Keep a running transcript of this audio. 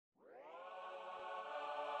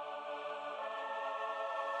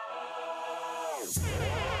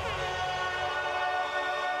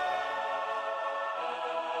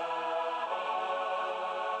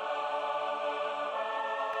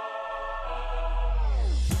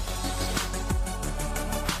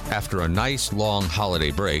After a nice, long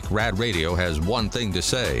holiday break, RAD Radio has one thing to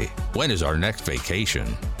say. When is our next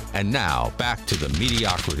vacation? And now, back to the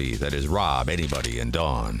mediocrity that is Rob, Anybody, and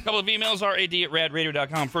Dawn. A couple of emails,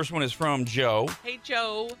 rad@radradio.com. First one is from Joe. Hey,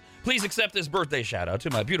 Joe. Please accept this birthday shout-out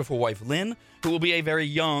to my beautiful wife, Lynn, who will be a very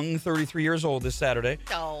young 33 years old this Saturday.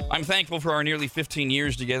 Oh. I'm thankful for our nearly 15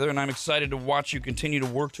 years together, and I'm excited to watch you continue to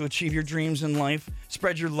work to achieve your dreams in life,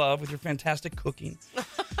 spread your love with your fantastic cooking.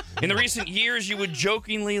 In the recent years, you would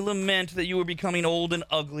jokingly lament that you were becoming old and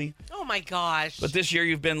ugly. Oh, my gosh. But this year,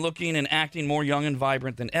 you've been looking and acting more young and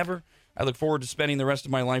vibrant than ever. I look forward to spending the rest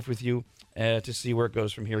of my life with you to see where it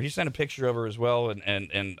goes from here. He sent a picture of her as well,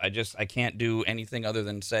 and I can't do anything other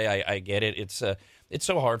than say I get it. It's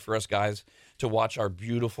so hard for us guys to watch our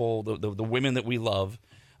beautiful, the women that we love,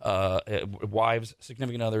 wives,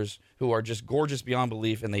 significant others, who are just gorgeous beyond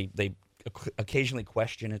belief, and they occasionally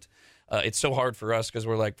question it. It's so hard for us because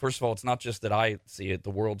we're like, first of all, it's not just that I see it, the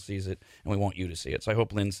world sees it, and we want you to see it. So I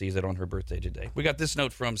hope Lynn sees it on her birthday today. We got this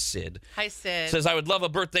note from Sid. Hi, Sid. Says, I would love a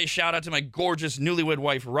birthday shout out to my gorgeous newlywed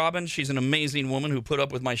wife, Robin. She's an amazing woman who put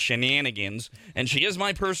up with my shenanigans, and she is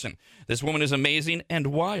my person. This woman is amazing and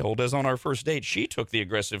wild, as on our first date, she took the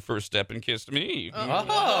aggressive first step and kissed me. Oh,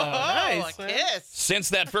 nice. A kiss. Since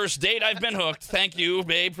that first date, I've been hooked. Thank you,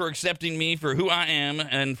 babe, for accepting me for who I am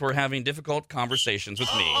and for having difficult conversations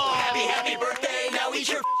with me. Oh, happy birthday, now eat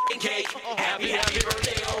your f***ing cake. Happy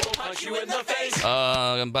birthday, or we'll punch you in the face.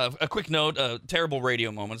 A quick note, terrible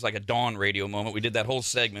radio moment. It's like a Dawn radio moment. We did that whole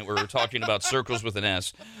segment where we were talking about Circles with an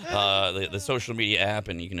S, the social media app,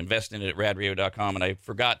 and you can invest in it at radradio.com. And I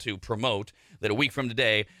forgot to promote that a week from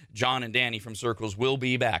today, John and Danny from Circles will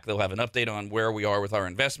be back. They'll have an update on where we are with our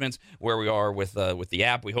investments, where we are with the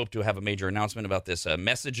app. We hope to have a major announcement about this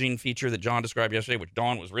messaging feature that John described yesterday, which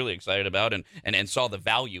Dawn was really excited about and saw the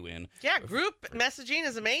value in. Yeah, group messaging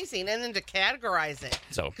is amazing, and then to categorize it.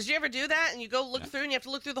 So, because you ever do that and you go look through and you have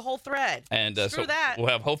to look through the whole thread. And Screw that. We'll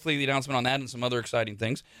have hopefully the announcement on that and some other exciting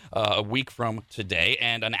things a week from today.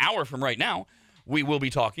 And an hour from right now, we will be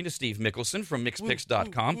talking to Steve Mickelson from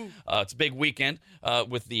mixpicks.com. It's a big weekend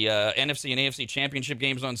with the NFC and AFC championship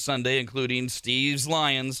games on Sunday, including Steve's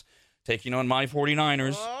Lions taking on my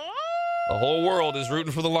 49ers. The whole world is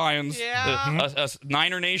rooting for the Lions. Yeah.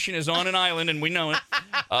 Niner Nation is on an island, and we know it.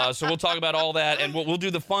 So we'll talk about all that, and we'll do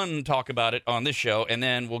the fun talk about it on this show, and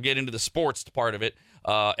then we'll get into the sports part of it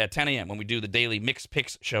at 10 a.m. when we do the daily Mix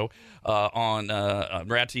Picks show on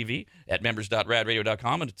RAD TV at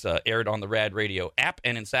members.radradio.com, and it's aired on the RAD Radio app,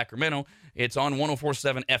 and in Sacramento, it's on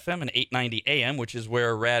 104.7 FM and 890 AM, which is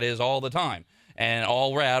where RAD is all the time. And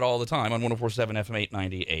all RAD all the time on 104.7 FM,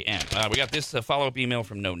 890 AM. We got this follow-up email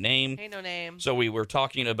from No Name. Hey, No Name. So we were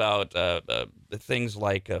talking about things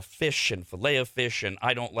like fish and filet of fish, and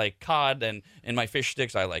I don't like cod, and in my fish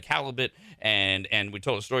sticks I like halibut, and we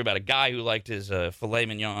told a story about a guy who liked his filet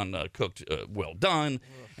mignon cooked well done,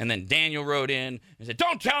 and then Daniel wrote in and said,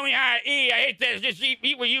 don't tell me how to eat, I hate this, just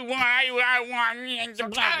eat what you want, I want,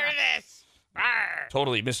 I'm tired of this.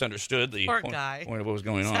 Totally misunderstood the Poor point guy. of what was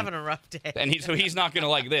going on. He's having a rough day. And he's not going to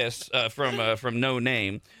like this from No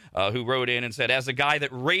Name, who wrote in and said, as a guy that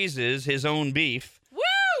raises his own beef,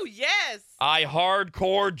 Woo! Yes! I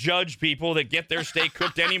hardcore judge people that get their steak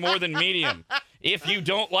cooked any more than medium. If you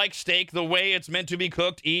don't like steak the way it's meant to be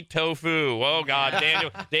cooked, eat tofu. Oh, God.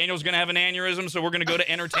 Daniel's going to have an aneurysm, so we're going to go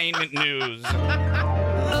to entertainment news.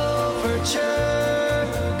 Overture,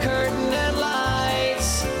 curtain and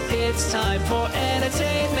lights. It's time for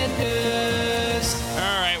entertainment news.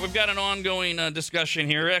 All right, we've got an ongoing discussion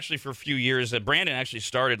here, actually for a few years. Brandon actually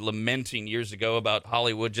started lamenting years ago about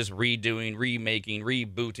Hollywood just redoing, remaking,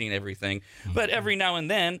 rebooting everything. But every now and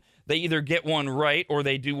then, they either get one right or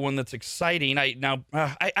they do one that's exciting.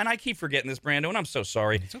 I keep forgetting this, Brando, and I'm so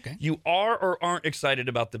sorry. It's okay. You are or aren't excited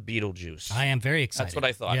about the Beetlejuice? I am very excited. That's what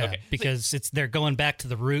I thought. Yeah, okay. because they're going back to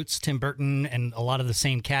the roots. Tim Burton and a lot of the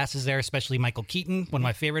same cast is there, especially Michael Keaton, one of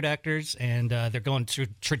my favorite actors. And they're going to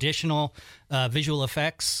traditional visual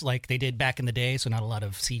effects like they did back in the day, so not a lot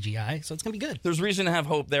of CGI. So it's going to be good. There's reason to have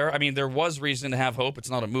hope there. I mean, there was reason to have hope. It's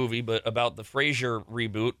not a movie, but about the Frasier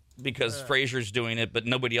reboot, because Frasier's doing it, but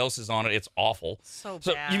nobody else is on it. It's awful. So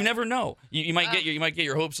you never know. You might get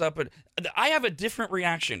your hopes up, but I have a different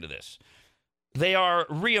reaction to this. They are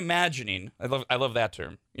reimagining. I love that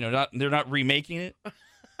term. They're not remaking it.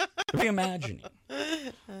 They're reimagining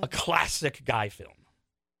a classic guy film.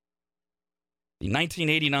 The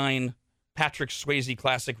 1989 Patrick Swayze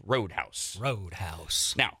classic Roadhouse.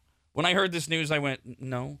 Roadhouse. Now, When I heard this news, I went,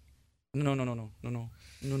 no. We don't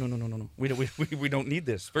need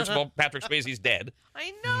this. First of all, Patrick Swayze's dead.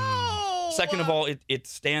 I know. Second of all, it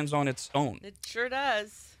stands on its own. It sure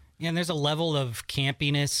does. Yeah, and there's a level of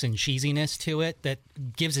campiness and cheesiness to it that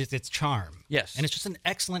gives it its charm. Yes. And it's just an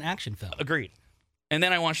excellent action film. Agreed. And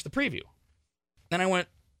then I watched the preview. Then I went,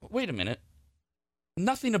 wait a minute.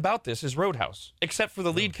 Nothing about this is Roadhouse, except for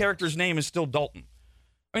the lead character's name is still Dalton.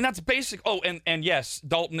 I mean, that's basic. Oh, and yes,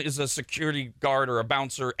 Dalton is a security guard or a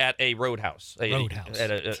bouncer at a Roadhouse. Roadhouse.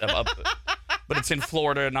 But it's in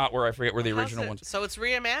Florida, not where I forget where the original one's. So it's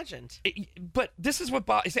reimagined. But this is what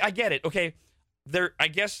I get it. Okay, I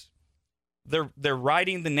guess they're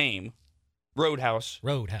writing the name Roadhouse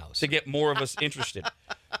to get more of us interested.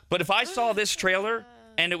 But if I saw this trailer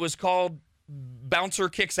and it was called Bouncer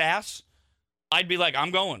Kicks Ass, I'd be like,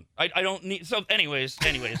 I'm going. I don't need. So, anyways,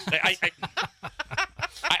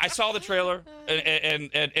 I saw the trailer and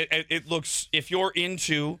it looks. If you're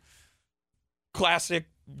into classic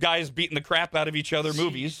guys beating the crap out of each other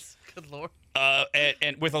movies, good lord,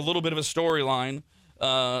 and with a little bit of a storyline,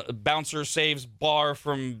 bouncer saves bar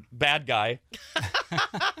from bad guy,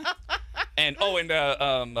 and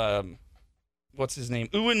what's his name?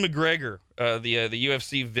 Ewan McGregor, the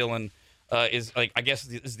UFC villain. Is like I guess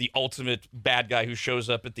is the ultimate bad guy who shows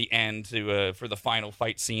up at the end to for the final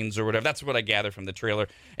fight scenes or whatever. That's what I gather from the trailer.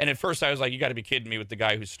 And at first I was like, you got to be kidding me with the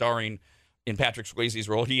guy who's starring in Patrick Swayze's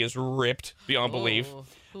role. He is ripped beyond belief,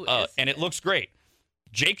 and it looks great.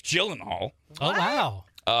 Jake Gyllenhaal. Oh wow.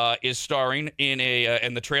 Is starring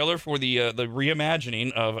in the trailer for the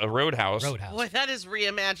reimagining of a Roadhouse. Boy, that is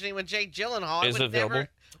reimagining with Jake Gyllenhaal. Is available.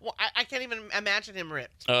 Well, I can't even imagine him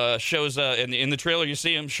ripped. Shows in the trailer, you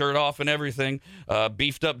see him shirt off and everything,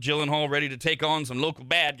 beefed up Gyllenhaal, ready to take on some local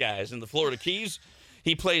bad guys in the Florida Keys.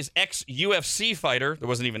 He plays ex-UFC fighter. There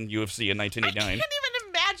wasn't even UFC in 1989. I can't even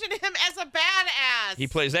imagine him as a badass. He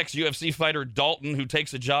plays ex-UFC fighter Dalton, who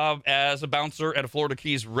takes a job as a bouncer at a Florida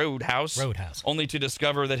Keys Roadhouse. Only to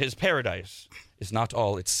discover that his paradise is not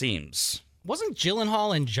all it seems. Wasn't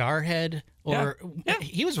Gyllenhaal in Jarhead? Or yeah.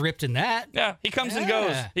 He was ripped in that. Yeah, he comes and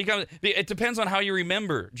goes. It depends on how you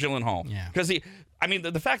remember Gyllenhaal. Yeah. Because the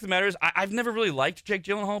fact of the matter is, I've never really liked Jake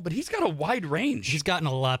Gyllenhaal, but he's got a wide range. He's gotten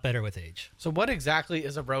a lot better with age. So what exactly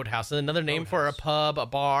is a roadhouse? Is it another name for a pub, a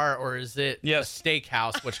bar, or is it a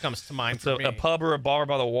steakhouse, which comes to mind for me? A pub or a bar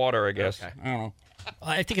by the water, I guess. Okay. I don't know.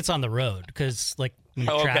 I think it's on the road because, like, when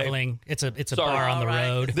you're traveling, it's a bar on the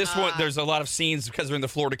road. This one, there's a lot of scenes because they're in the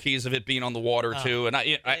Florida Keys of it being on the water too, and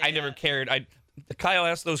I never cared. Kyle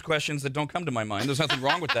asked those questions that don't come to my mind. There's nothing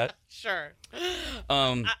wrong with that. Sure.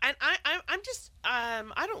 I'm just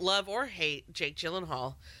I don't love or hate Jake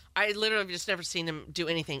Gyllenhaal. I literally have just never seen him do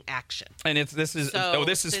anything action. And this is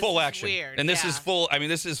full action. Weird. And this is full. I mean,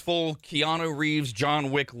 this is full Keanu Reeves,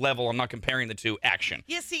 John Wick level. I'm not comparing the two. Action.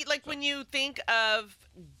 Yeah. See, like when you think of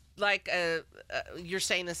you're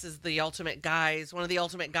saying this is the Ultimate Guys, one of the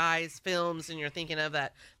Ultimate Guys films, and you're thinking of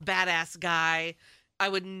that badass guy. I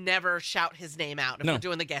would never shout his name out if we're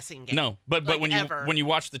doing the guessing game. No, but when you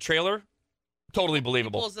watch the trailer, totally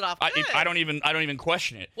believable. He pulls it off. I don't even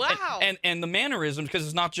question it. Wow. And the mannerisms, because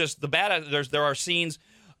it's not just the badass. There are scenes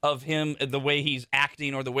of him, the way he's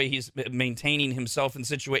acting or the way he's maintaining himself in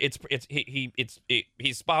situations.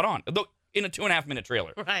 He's spot on in a 2.5 minute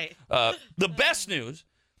trailer. Right. The best news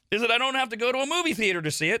is that I don't have to go to a movie theater to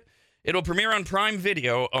see it. It'll premiere on Prime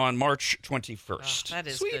Video on March 21st. Oh, that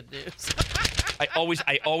is Sweet. good news. I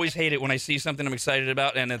always hate it when I see something I'm excited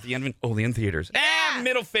about, and at the end of it, the in theaters. Yeah.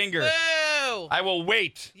 Middle finger. Boo. I will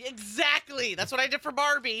wait. Exactly. That's what I did for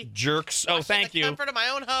Barbie. Jerks. Watched Thank in the you. comfort of my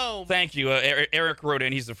own home. Thank you. Eric wrote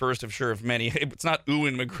in. He's the first of sure of many. It's not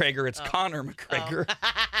Ewan McGregor. It's Conor McGregor.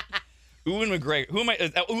 Ewan McGregor. Who am I?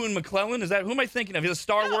 Ewan McClellan? Who am I thinking of? He's a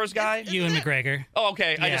Star Wars guy. Ewan McGregor. Oh,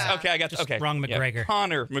 okay. Yeah. I got just wrong McGregor. Yeah.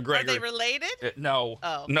 Conor McGregor. Are they related? No.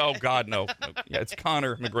 Oh. No, God, no. Yeah, it's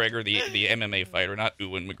Conor McGregor, the MMA fighter, not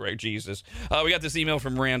Ewan McGregor. Jesus. We got this email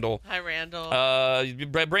from Randall. Hi, Randall.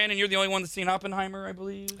 Brandon, you're the only one that's seen Oppenheimer, I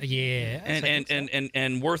believe. Yeah.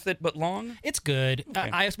 And worth it, but long. It's good.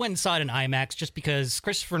 Okay. I went and saw it in IMAX just because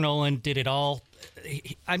Christopher Nolan did it all.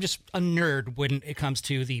 I'm just a nerd when it comes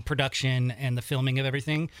to the production and the filming of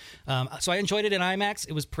everything. So I enjoyed it in IMAX.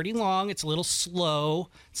 It was pretty long. It's a little slow.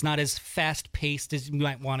 It's not as fast-paced as you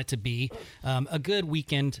might want it to be. A good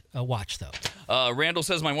weekend watch, though. Randall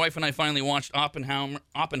says, my wife and I finally watched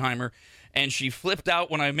Oppenheimer, and she flipped out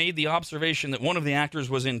when I made the observation that one of the actors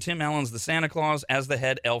was in Tim Allen's The Santa Claus as the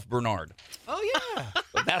head elf Bernard. Oh, yeah.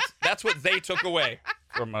 So that's what they took away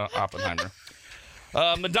from Oppenheimer.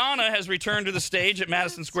 Madonna has returned to the stage at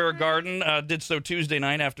Madison Square Garden. Did so Tuesday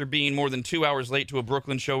night after being more than 2 hours late to a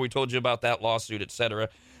Brooklyn show. We told you about that lawsuit, etc.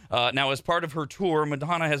 Now, as part of her tour,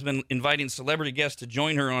 Madonna has been inviting celebrity guests to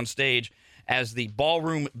join her on stage as the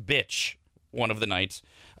ballroom bitch one of the nights,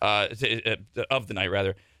 of the night,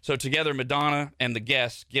 rather. So together, Madonna and the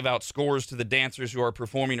guests give out scores to the dancers who are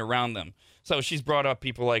performing around them. So she's brought up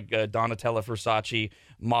people like Donatella Versace,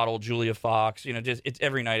 model Julia Fox. You know, just it's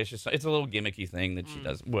every night. It's a little gimmicky thing that she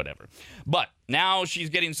does, whatever. But now she's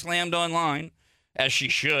getting slammed online, as she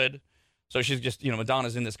should. So she's just,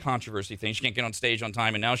 Madonna's in this controversy thing. She can't get on stage on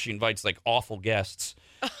time, and now she invites like awful guests.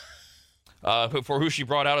 For who she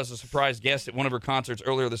brought out as a surprise guest at one of her concerts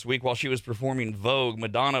earlier this week while she was performing Vogue.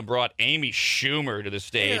 Madonna brought Amy Schumer to the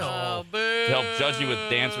stage to help judge you with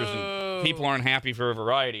dancers, and people aren't happy for a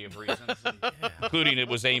variety of reasons, including it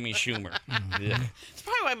was Amy Schumer. It's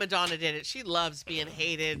probably why Madonna did it. She loves being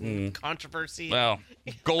hated and controversy. Well,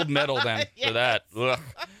 gold medal then for that. Ugh.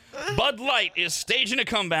 Bud Light is staging a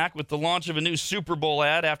comeback with the launch of a new Super Bowl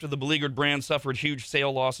ad after the beleaguered brand suffered huge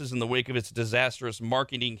sale losses in the wake of its disastrous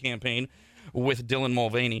marketing campaign with Dylan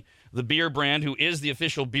Mulvaney. The beer brand, who is the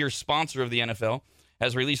official beer sponsor of the NFL,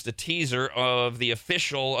 has released a teaser of the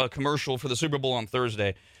official commercial for the Super Bowl on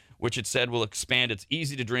Thursday, which it said will expand its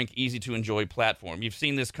easy-to-drink, easy-to-enjoy platform. You've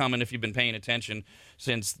seen this coming if you've been paying attention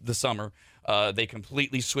since the summer. They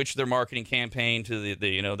completely switched their marketing campaign to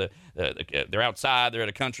they're outside, they're at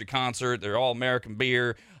a country concert, they're all American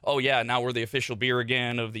beer. Oh yeah, now we're the official beer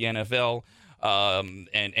again of the NFL. And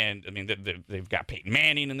I mean, they've got Peyton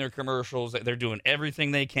Manning in their commercials. They're doing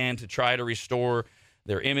everything they can to try to restore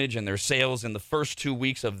their image and their sales in the first 2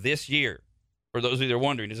 weeks of this year. For those of you that are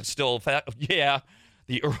wondering, is it still yeah?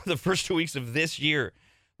 The first 2 weeks of this year,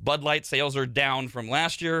 Bud Light sales are down from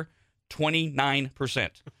last year 29%.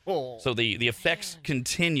 Oh, so the effects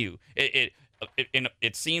continue.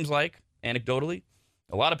 It seems like, anecdotally,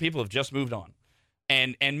 a lot of people have just moved on.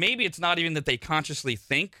 And maybe it's not even that they consciously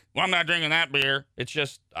think, well, I'm not drinking that beer. It's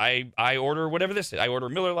just I order whatever this is. I order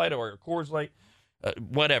Miller Lite or Coors Light,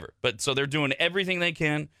 whatever. But so they're doing everything they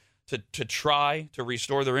can to try to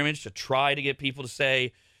restore their image, to try to get people to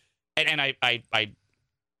say, and I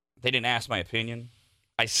they didn't ask my opinion.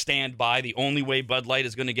 I stand by the only way Bud Light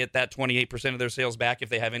is going to get that 28% of their sales back, if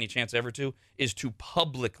they have any chance ever to, is to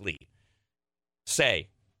publicly say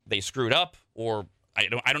they screwed up, or I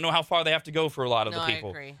don't know how far they have to go for a lot of the people.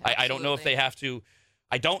 I agree. I don't know if they have to.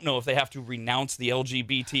 I don't know if they have to renounce the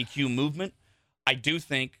LGBTQ movement. I do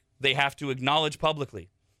think they have to acknowledge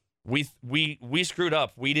publicly we screwed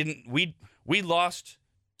up. We lost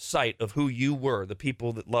sight of who you were, the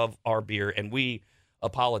people that love our beer, and we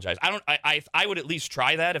apologize. I would at least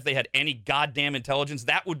try that if they had any goddamn intelligence.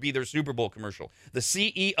 That would be their Super Bowl commercial. The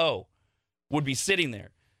CEO would be sitting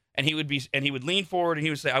there, and he would lean forward and he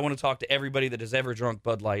would say, I want to talk to everybody that has ever drunk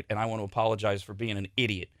Bud Light, and I want to apologize for being an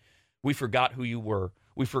idiot. We forgot who you were.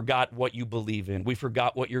 We forgot what you believe in. We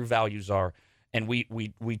forgot what your values are. And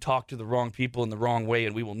we talked to the wrong people in the wrong way,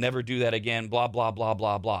 and we will never do that again, blah, blah, blah,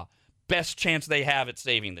 blah, blah. Best chance they have at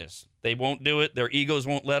saving this. They won't do it. Their egos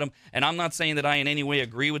won't let them. And I'm not saying that I in any way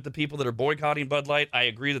agree with the people that are boycotting Bud Light. I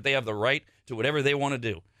agree that they have the right to whatever they want to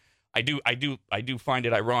do. I do find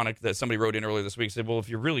it ironic that somebody wrote in earlier this week and said, well, if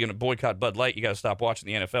you're really going to boycott Bud Light, you got to stop watching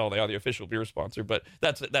the NFL. They are the official beer sponsor. But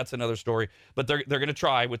that's another story. But they're going to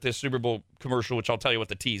try with this Super Bowl commercial, which I'll tell you what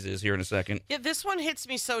the tease is here in a second. Yeah, this one hits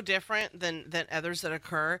me so different than others that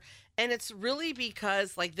occur. And it's really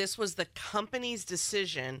because, like, this was the company's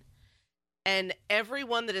decision, and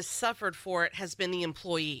everyone that has suffered for it has been the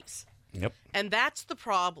employees. Yep. And that's the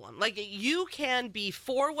problem. Like, you can be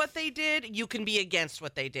for what they did, you can be against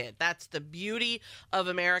what they did. That's the beauty of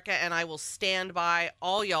America, and I will stand by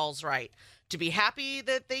all y'all's right to be happy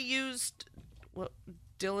that they used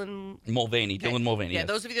Dylan Mulvaney. Okay. Dylan Mulvaney. Yeah, yes.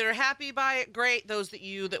 those of you that are happy by it, great. Those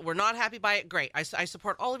that were not happy by it, great. I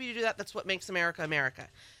support all of you to do that. That's what makes America America.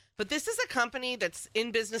 But this is a company that's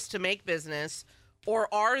in business to make business. Or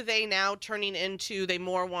are they now turning into, they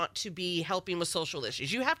more want to be helping with social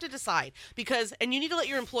issues? You have to decide, and you need to let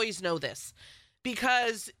your employees know this,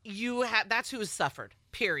 because that's who has suffered,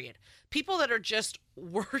 period. People that are just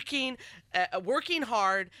working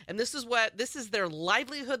hard, and this is their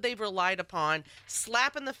livelihood they've relied upon,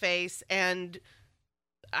 slap in the face, and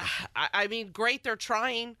I mean, great, they're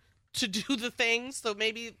trying to do the things so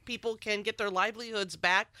maybe people can get their livelihoods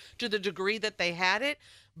back to the degree that they had it.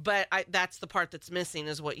 But that's the part that's missing,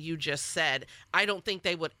 is what you just said. I don't think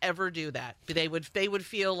they would ever do that. They would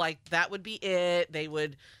feel like that would be it. They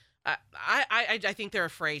would, I think they're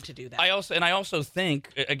afraid to do that. I also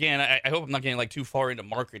think, again, I hope I'm not getting like too far into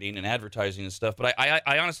marketing and advertising and stuff, but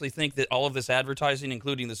I honestly think that all of this advertising,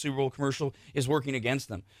 including the Super Bowl commercial, is working against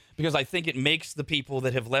them, because I think it makes the people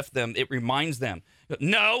that have left them, it reminds them,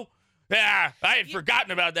 no, I had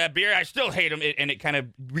forgotten about that beer. I still hate them, and it kind of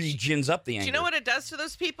regins up the anger. Do you know what it does to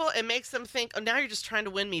those people? It makes them think, oh, now you're just trying to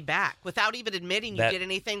win me back without even admitting you did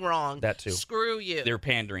anything wrong. That too. Screw you. They're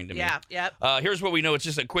pandering to me. Yeah, yep. Here's what we know. It's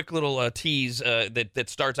just a quick little tease that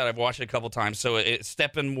starts out. I've watched it a couple times. So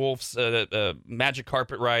Steppenwolf's Magic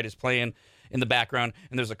Carpet Ride is playing in the background,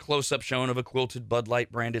 and there's a close-up showing of a quilted Bud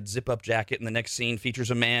Light branded zip-up jacket, and the next scene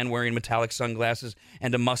features a man wearing metallic sunglasses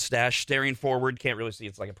and a mustache staring forward. Can't really see.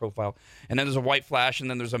 It's like a profile. And then there's a white flash, and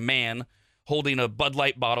then there's a man holding a Bud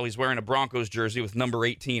Light bottle. He's wearing a Broncos jersey with number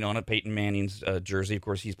 18 on it, Peyton Manning's jersey. Of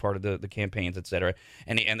course, he's part of the campaigns, etc.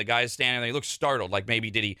 And the guy's standing there. He looks startled, like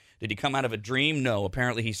maybe did he come out of a dream? No,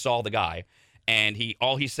 apparently he saw the guy, and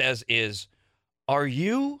all he says is, "Are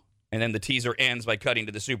you?" And then the teaser ends by cutting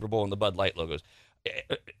to the Super Bowl and the Bud Light logos.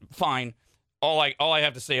 Fine. All I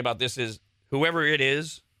have to say about this is, whoever it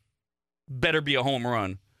is, better be a home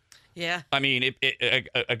run. Yeah. I mean,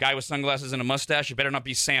 a guy with sunglasses and a mustache, it better not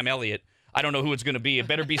be Sam Elliott. I don't know who it's going to be. It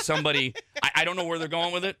better be somebody. I don't know where they're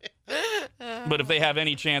going with it. But if they have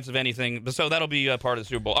any chance of anything, so that'll be part of the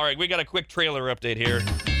Super Bowl. All right, we got a quick trailer update here.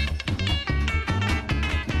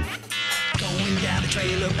 Going down the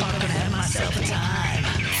trailer park and have myself a time.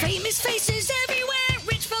 Famous faces everywhere,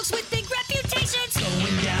 rich folks with big reputations.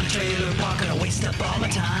 Going down the trailer park and I waste up all my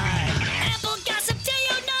time. Apple gossip day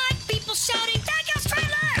or night, people shouting, that guy's Trailer.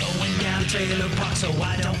 Going down the trailer park so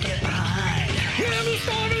I don't get behind. Many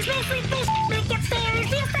stories, no free fish, make up stories,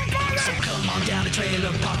 So come on down the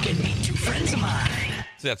trailer park and meet two friends of mine.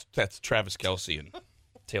 So that's Travis Kelce and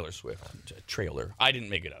Taylor Swift. Trailer. I didn't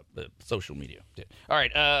make it up. Social media did. All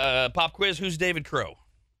right, pop quiz. Who's David Crow?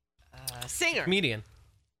 Singer. Comedian.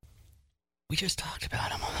 We just talked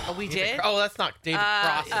about him. Oh, we did? Oh, that's not David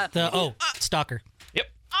Cross. Stalker. Yep.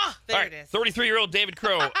 There All right, it is. 33-year-old David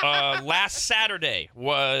Crow last Saturday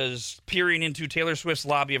was peering into Taylor Swift's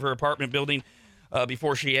lobby of her apartment building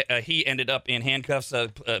before he ended up in handcuffs.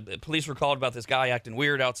 Police were called about this guy acting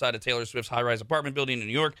weird outside of Taylor Swift's high-rise apartment building in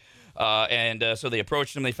New York. So they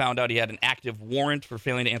approached him. They found out he had an active warrant for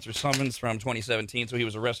failing to answer summons from 2017, so he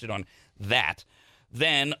was arrested on that.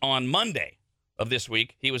 Then on Monday of this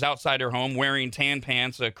week, he was outside her home wearing tan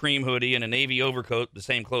pants, a cream hoodie, and a navy overcoat, the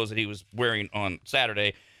same clothes that he was wearing on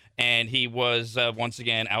Saturday. And he was, once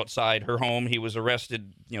again, outside her home. He was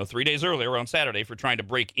arrested, 3 days earlier on Saturday for trying to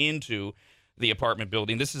break into the apartment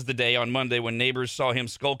building. This is the day on Monday when neighbors saw him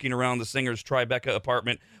skulking around the singer's Tribeca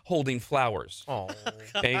apartment holding flowers. Oh,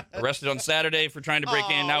 okay, arrested on Saturday for trying to break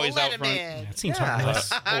in. Now he's out front That seems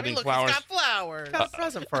harmless. holding look, flowers. he's got flowers. got a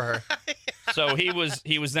present for her. So he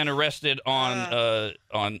was then arrested on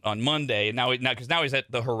Monday, and now he's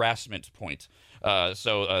at the harassment point.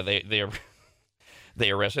 So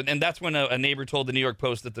they arrested, and that's when a neighbor told the New York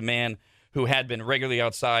Post that the man who had been regularly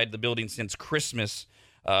outside the building since Christmas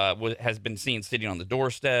has been seen sitting on the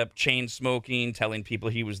doorstep, chain smoking, telling people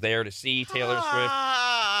he was there to see Taylor Swift.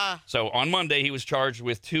 So on Monday, he was charged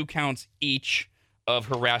with 2 counts each of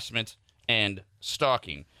harassment and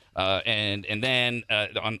stalking. And then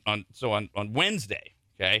on Wednesday,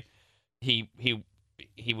 okay, he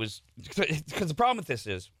was, because the problem with this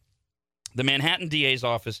is the Manhattan DA's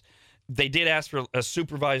office, they did ask for a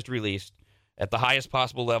supervised release at the highest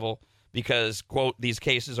possible level because, quote, these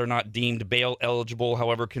cases are not deemed bail eligible.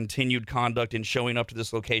 However, continued conduct in showing up to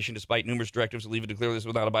this location despite numerous directives to leave it to clear this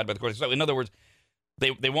without abide by the court. So in other words,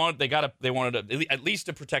 they wanted at least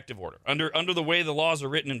a protective order. Under the way the laws are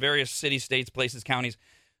written in various cities, states, places, counties,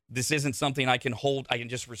 this isn't something I can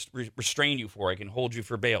just restrain you for. I can hold you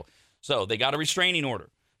for bail. So they got a restraining order.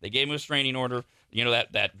 They gave him a restraining order.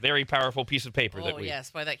 That very powerful piece of paper.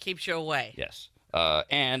 Yes, boy, that keeps you away. Yes.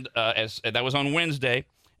 As that was on Wednesday,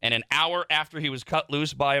 and an hour after he was cut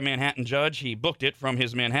loose by a Manhattan judge, he booked it from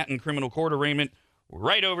his Manhattan criminal court arraignment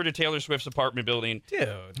right over to Taylor Swift's apartment building. Dude.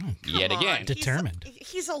 Yet again. Determined.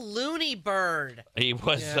 He's a loony bird. He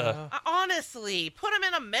was... Honestly, put him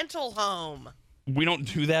in a mental home. We don't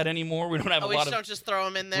do that anymore. We don't have don't just throw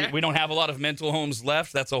him in there. We don't have a lot of mental homes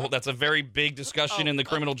left. That's a very big discussion in the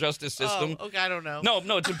criminal justice system. Okay, I don't know.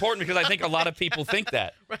 No, it's important because I think a lot of people think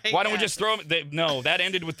that. Right, Why don't we just throw them? No, that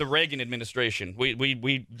ended with the Reagan administration. We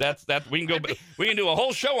can go. We can do a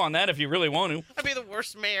whole show on that if you really want to. I'd be the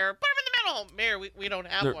worst mayor. Put him in the mental home. Mayor, we don't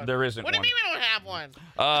have one. There isn't What do you one. mean we don't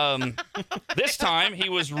have one? This time he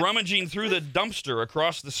was rummaging through the dumpster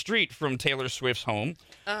across the street from Taylor Swift's home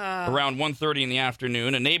around 1:30 in the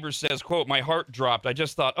afternoon. A neighbor says, quote, "My heart dropped. I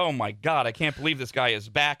just thought, oh my God, I can't believe this guy is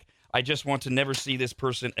back. I just want to never see this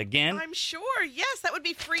person again." I'm sure. Yes, that would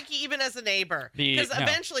be freaky even as a neighbor. Because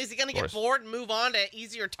eventually, is he going to get bored and move on to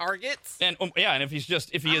easier targets? And and if he is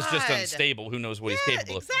just unstable, who knows what he's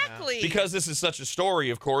capable of? Exactly. Because this is such a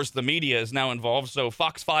story, of course, the media is now involved. So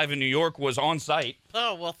Fox 5 in New York was on site.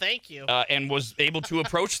 Oh, well, thank you. And was able to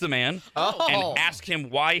approach the man and ask him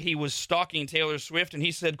why he was stalking Taylor Swift. And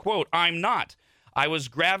he said, quote, "I'm not. I was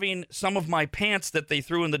grabbing some of my pants that they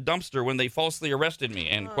threw in the dumpster when they falsely arrested me,"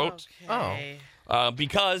 end quote. Okay.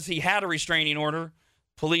 Because he had a restraining order,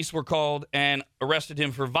 police were called and arrested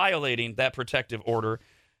him for violating that protective order.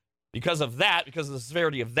 Because of the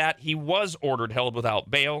severity of that, he was held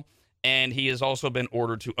without bail, and he has also been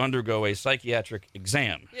ordered to undergo a psychiatric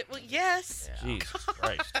exam. Well, yes. Jesus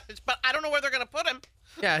Christ. But I don't know where they're going to put him.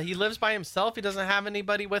 Yeah, he lives by himself. He doesn't have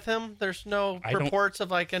anybody with him. There's no reports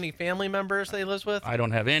of like any family members that he lives with. I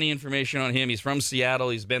don't have any information on him. He's from Seattle.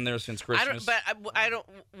 He's been there since Christmas. I don't.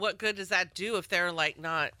 What good does that do if they're like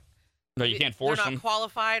not? No, you can't force them. They're not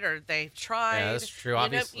qualified, or they tried. Yeah, that's true.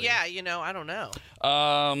 Obviously. I don't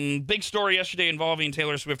know. Big story yesterday involving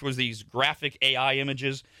Taylor Swift was these graphic AI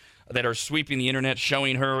images that are sweeping the internet,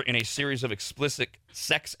 showing her in a series of explicit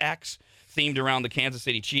sex acts themed around the Kansas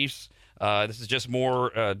City Chiefs. This is just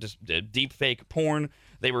more deep fake porn.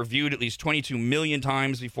 They were viewed at least 22 million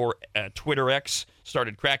times before Twitter X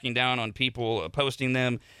started cracking down on people posting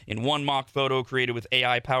them. In one mock photo created with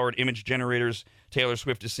AI-powered image generators, Taylor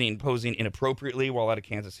Swift is seen posing inappropriately while at a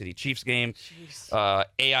Kansas City Chiefs game.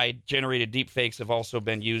 AI-generated deepfakes have also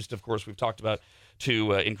been used, of course, we've talked about,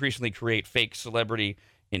 to increasingly create fake celebrity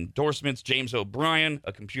endorsements. James O'Brien,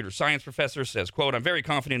 a computer science professor, says, quote, "I'm very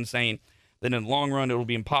confident in saying that in the long run, it will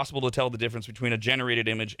be impossible to tell the difference between a generated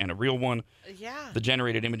image and a real one." Yeah. The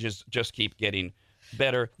generated images just keep getting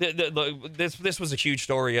better. This was a huge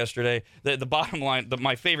story yesterday. The bottom line,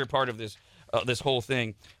 my favorite part of this whole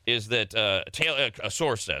thing is that a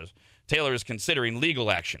source says Taylor is considering legal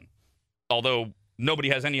action, although nobody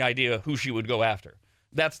has any idea who she would go after.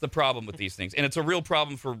 That's the problem with these things, and it's a real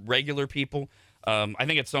problem for regular people. I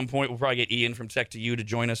think at some point we'll probably get Ian from Tech to You to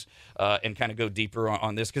join us and kind of go deeper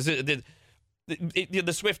on this, because the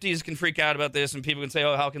Swifties can freak out about this, and people can say,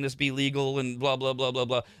 "Oh, how can this be legal?" and blah, blah, blah, blah,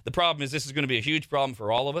 blah. The problem is this is going to be a huge problem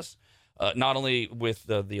for all of us, not only with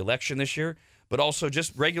the election this year, but also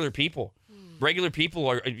just regular people. Regular people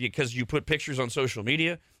are, because you put pictures on social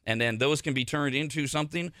media, and then those can be turned into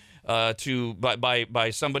something by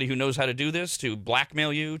somebody who knows how to do this, to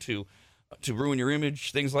blackmail you, to ruin your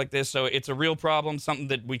image, things like this. So it's a real problem, something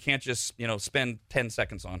that we can't just spend 10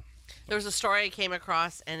 seconds on. There was a story I came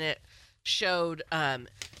across, and it showed I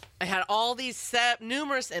had all these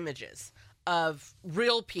numerous images of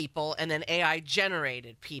real people and then AI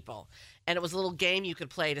generated people, and it was a little game you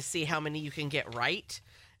could play to see how many you can get right,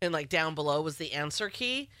 and like down below was the answer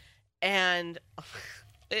key, and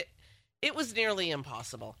it was nearly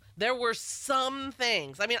impossible. There were some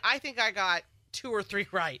things, I mean, I think I got 2 or 3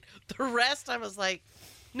 right. The rest I was like,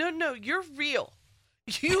 no, you're real.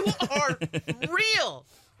 You are real.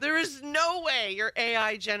 There is no way you're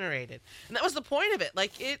AI generated. And that was the point of it.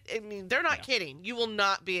 Like, they're not kidding. You will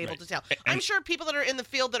not be able to tell. I'm sure people that are in the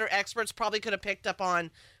field that are experts probably could have picked up on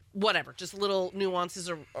whatever, just little nuances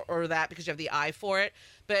or that, because you have the eye for it.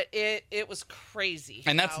 But it was crazy.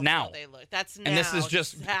 And that's now. They look. That's now. And this is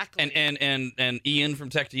just exactly. And Ian from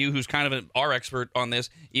Tech to You, who's kind of our expert on this,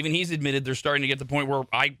 even he's admitted they're starting to get to the point where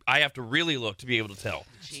I have to really look to be able to tell.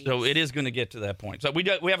 Jeez. So it is going to get to that point. So we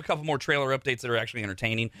have a couple more trailer updates that are actually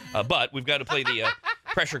entertaining, but we've got to play the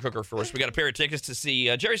pressure cooker first. We got a pair of tickets to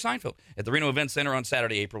see Jerry Seinfeld at the Reno Event Center on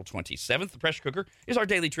Saturday, April 27th. The pressure cooker is our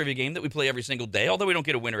daily trivia game that we play every single day, although we don't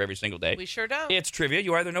get a winner every single day. We sure don't. It's trivia.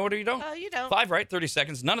 You either know it or you don't. You don't. 5 right, 30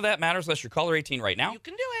 seconds. None of that matters unless you're caller 18 right now. You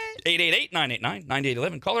can do it.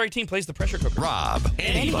 888-989-9811. Caller 18 plays the pressure cooker. Rob,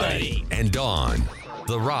 anybody, and Dawn.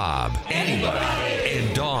 The Rob, anybody,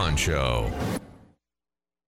 and Dawn Show.